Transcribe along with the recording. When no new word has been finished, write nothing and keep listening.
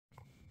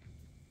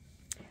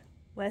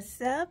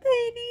What's up,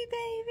 Any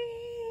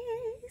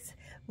Babies?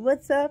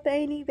 What's up,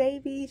 Any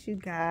Babies, you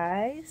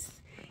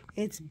guys?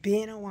 It's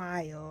been a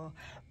while,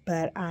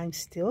 but I'm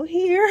still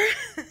here.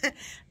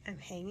 I'm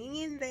hanging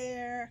in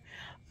there.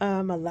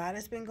 A lot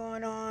has been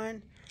going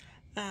on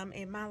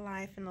in my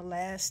life in the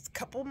last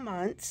couple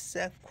months.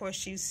 Of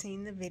course, you've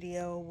seen the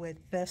video with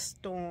the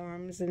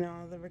storms and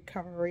all the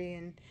recovery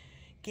and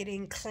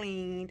getting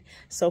cleaned.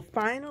 So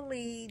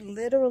finally,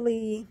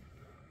 literally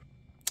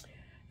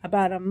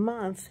about a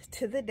month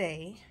to the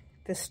day,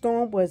 the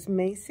storm was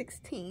May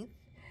 16th.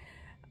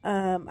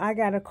 I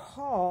got a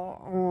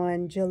call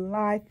on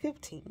July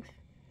 15th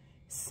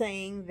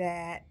saying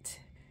that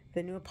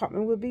the new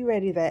apartment would be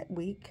ready that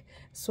week.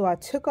 So I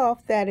took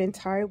off that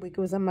entire week.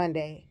 It was a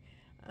Monday.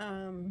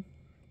 And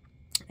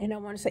I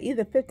want to say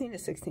either 15th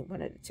or 16th,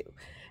 one of the two.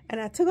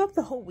 And I took off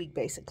the whole week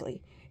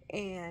basically.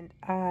 And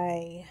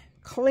I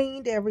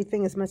cleaned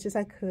everything as much as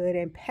I could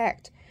and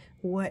packed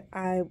what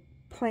I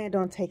planned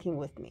on taking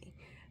with me.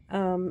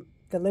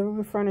 The living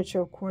room furniture,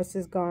 of course,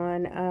 is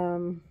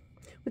gone,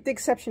 with the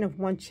exception of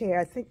one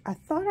chair. I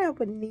thought I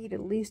would need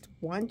at least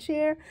one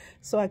chair,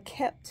 so I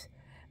kept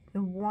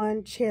the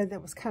one chair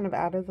that was kind of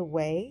out of the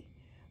way,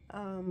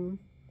 and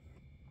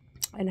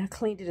I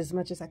cleaned it as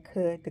much as I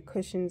could, the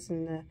cushions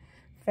and the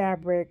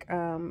fabric.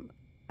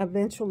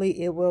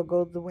 Eventually, it will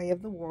go the way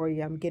of the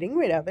warrior. I'm getting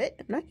rid of it.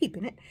 I'm not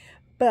keeping it,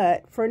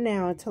 but for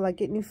now, until I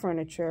get new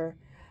furniture,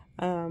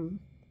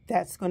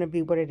 that's going to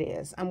be what it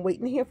is. I'm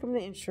waiting to hear from the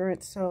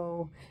insurance,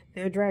 so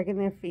they're dragging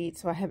their feet,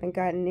 so I haven't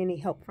gotten any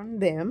help from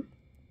them.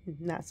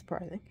 Not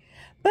surprising.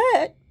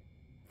 But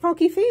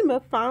Funky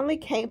FEMA finally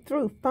came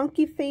through.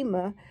 Funky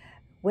FEMA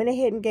went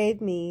ahead and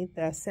gave me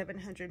the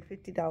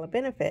 $750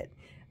 benefit,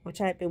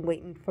 which I had been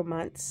waiting for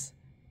months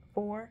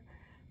for,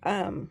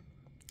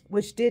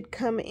 which did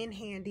come in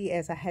handy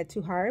as I had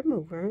to hire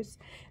movers.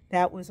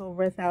 That was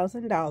over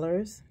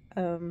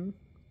 $1,000,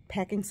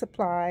 packing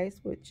supplies,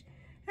 which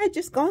I had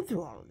just gone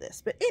through all of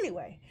this. But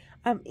anyway,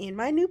 I'm in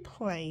my new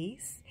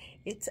place.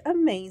 It's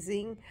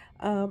amazing.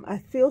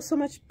 I feel so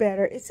much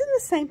better. It's in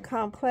the same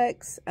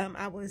complex.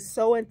 I was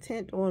so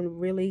intent on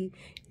really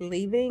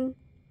leaving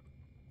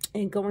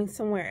and going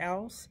somewhere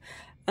else.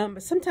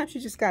 But sometimes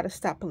you just got to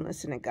stop and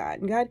listen to God.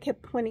 And God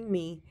kept pointing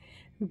me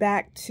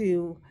back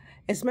to,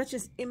 as much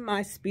as in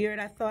my spirit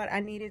I thought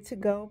I needed to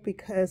go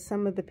because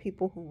some of the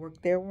people who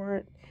worked there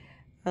weren't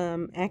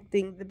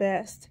acting the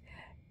best.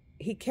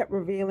 He kept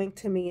revealing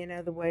to me in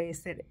other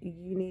ways that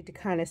you need to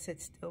kind of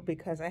sit still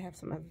because I have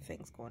some other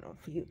things going on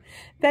for you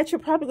that you're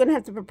probably going to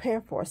have to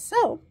prepare for.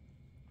 So,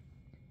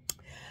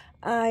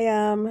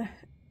 for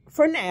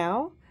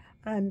now,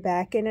 I'm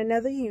back in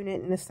another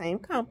unit in the same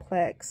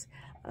complex.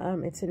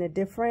 It's in a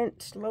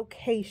different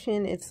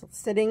location. It's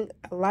sitting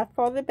a lot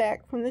farther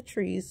back from the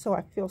trees, so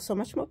I feel so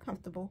much more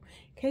comfortable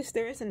in case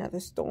there is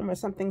another storm or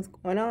something's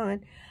going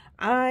on.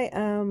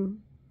 I'll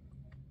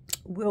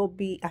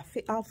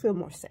feel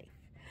more safe.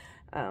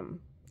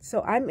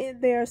 So I'm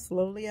in there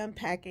slowly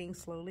unpacking,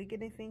 slowly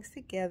getting things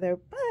together,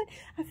 but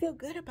I feel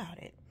good about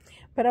it.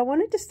 But I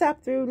wanted to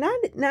stop through,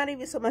 not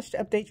even so much to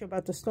update you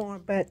about the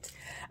storm, but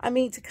I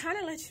mean, to kind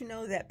of let you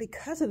know that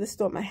because of the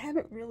storm, I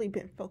haven't really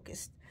been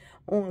focused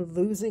on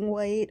losing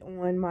weight,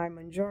 on my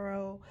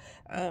Mounjaro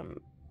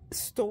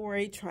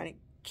story, trying to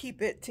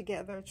keep it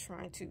together,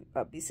 trying to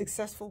be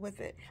successful with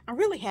it. I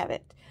really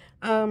haven't.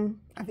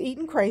 I've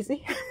eaten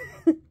crazy.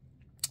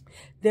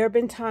 There have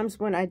been times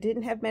when I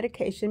didn't have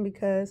medication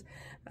because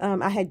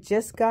I had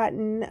just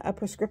gotten a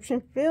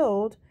prescription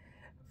filled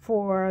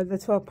for the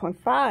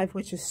 12.5,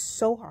 which is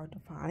so hard to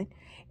find.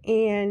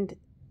 And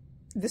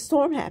the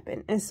storm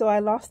happened. And so I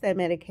lost that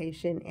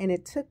medication. And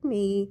it took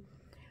me,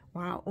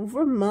 wow,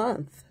 over a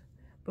month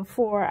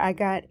before I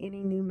got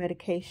any new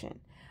medication.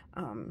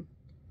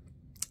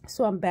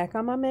 So I'm back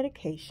on my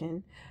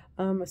medication.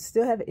 I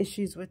still have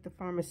issues with the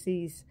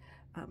pharmacies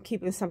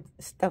keeping some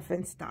stuff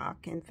in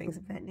stock and things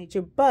of that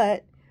nature,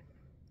 but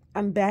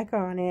I'm back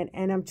on it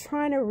and I'm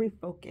trying to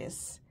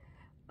refocus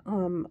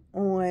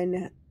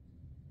on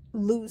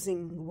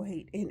losing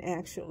weight and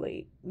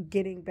actually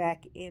getting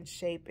back in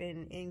shape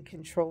and in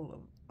control of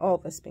all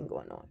that's been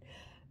going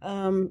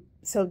on.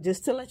 So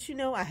just to let you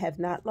know, I have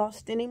not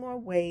lost any more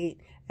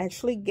weight.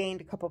 Actually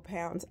gained a couple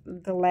pounds.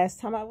 The last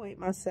time I weighed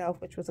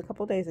myself, which was a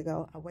couple days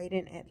ago, I weighed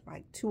in at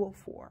like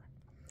 204.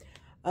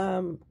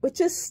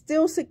 Which is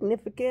still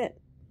significant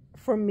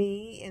for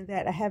me in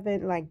that I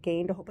haven't like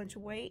gained a whole bunch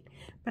of weight,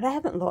 but I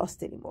haven't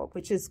lost any more,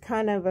 which is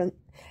kind of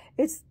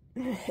it's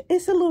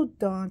a little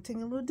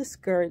daunting, a little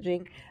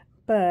discouraging,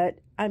 but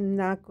I'm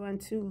not going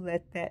to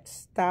let that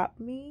stop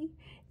me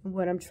in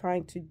what I'm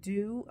trying to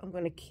do. I'm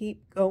going to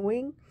keep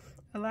going.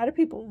 A lot of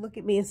people look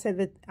at me and say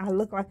that I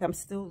look like I'm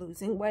still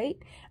losing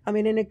weight. I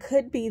mean, and it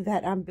could be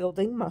that I'm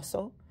building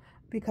muscle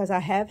because I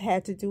have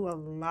had to do a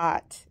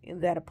lot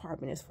in that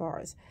apartment as far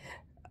as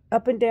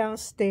up and down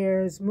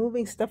stairs,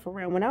 moving stuff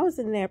around. When I was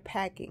in there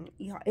packing,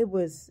 you know, it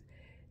was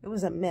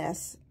a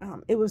mess.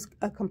 It was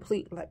a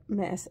complete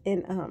mess.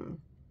 And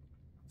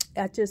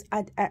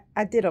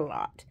I did a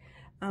lot.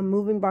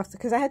 moving boxes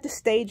because I had to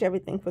stage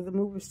everything for the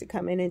movers to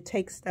come in and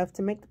take stuff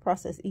to make the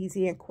process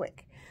easy and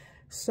quick.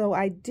 So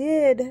I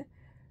did.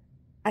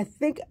 I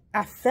think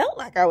I felt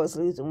like I was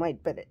losing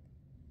weight, but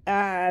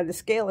the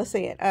scale is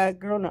saying,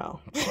 girl, no.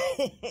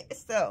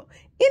 So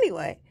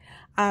anyway,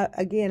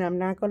 again, I'm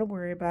not going to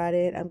worry about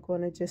it. I'm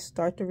going to just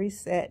start the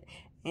reset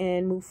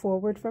and move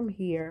forward from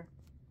here.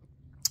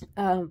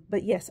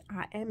 But yes,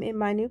 I am in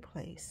my new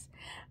place.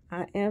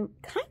 I am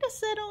kind of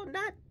settled,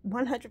 not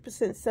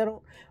 100%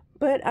 settled,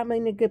 but I'm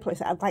in a good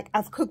place.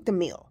 I've cooked a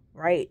meal,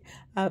 right?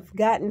 I've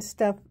gotten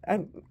stuff,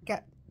 I've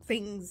got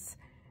things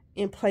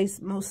in place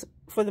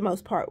for the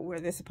most part where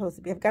they're supposed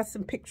to be. I've got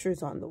some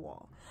pictures on the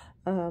wall.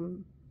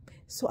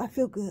 So I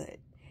feel good.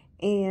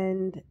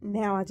 And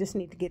now I just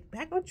need to get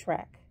back on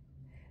track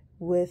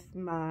with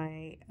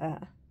my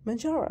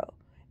Mounjaro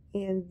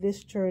in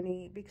this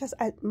journey, because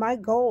my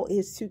goal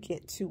is to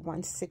get to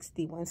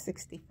 160,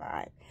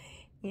 165.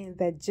 And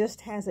that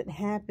just hasn't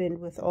happened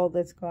with all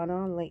that's gone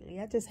on lately.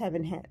 I just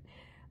haven't had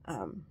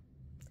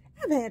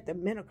the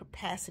mental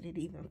capacity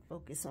to even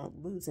focus on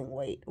losing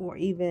weight or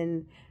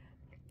even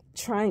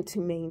trying to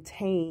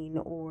maintain,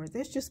 or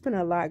there's just been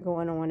a lot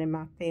going on in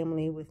my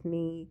family with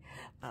me.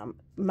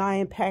 My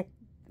impact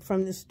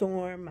from the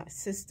storm, my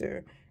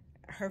sister,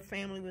 her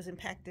family was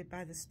impacted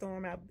by the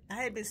storm. I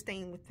had been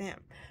staying with them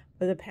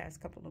for the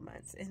past couple of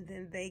months, and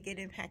then they get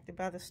impacted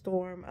by the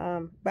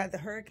storm, by the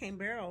Hurricane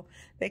Barrel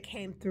that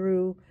came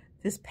through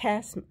this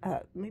past,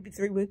 maybe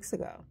 3 weeks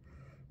ago.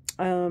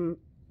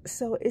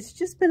 So it's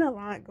just been a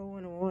lot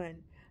going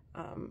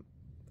on,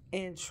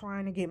 and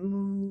trying to get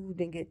moved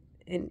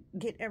and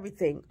get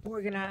everything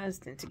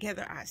organized and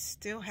together. I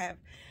still have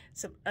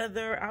some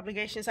other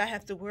obligations I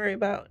have to worry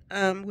about,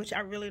 which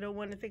I really don't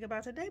want to think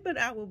about today, but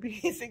I will be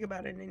thinking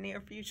about it in the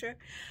near future.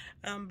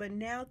 But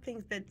now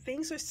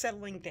things are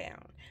settling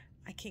down,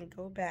 I can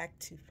go back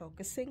to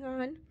focusing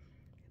on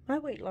my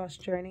weight loss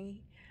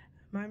journey,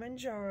 my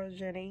Mounjaro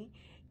journey,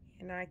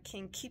 and I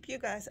can keep you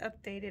guys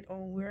updated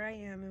on where I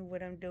am and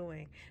what I'm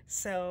doing.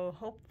 So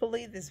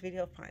hopefully this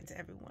video finds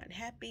everyone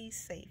happy,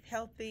 safe,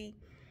 healthy.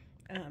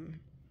 You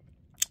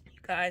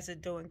guys are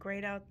doing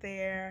great out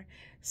there,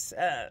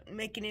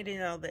 making it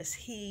in all this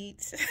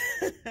heat.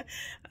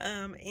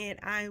 And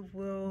I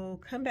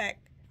will come back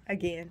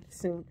again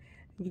soon.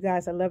 You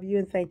guys, I love you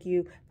and thank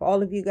you for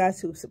all of you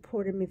guys who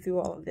supported me through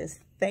all of this.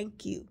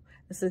 Thank you.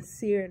 A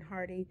sincere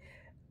and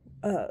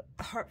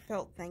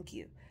heartfelt thank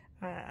you.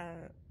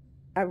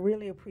 I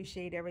really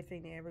appreciate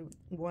everything that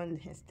everyone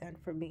has done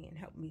for me and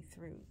helped me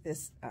through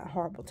this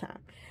horrible time.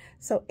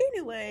 So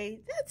anyway,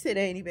 that's it,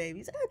 Annie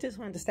babies. I just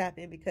wanted to stop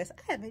in because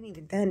I haven't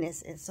even done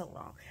this in so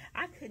long.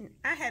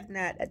 I have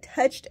not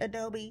touched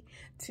Adobe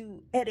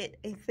to edit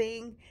a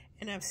thing,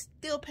 and I'm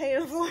still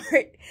paying for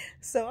it.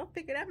 So I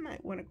figured I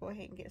might want to go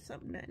ahead and get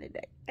something done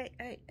today.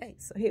 Hey.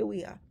 So here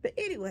we are. But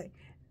anyway,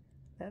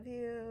 love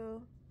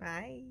you.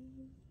 Bye.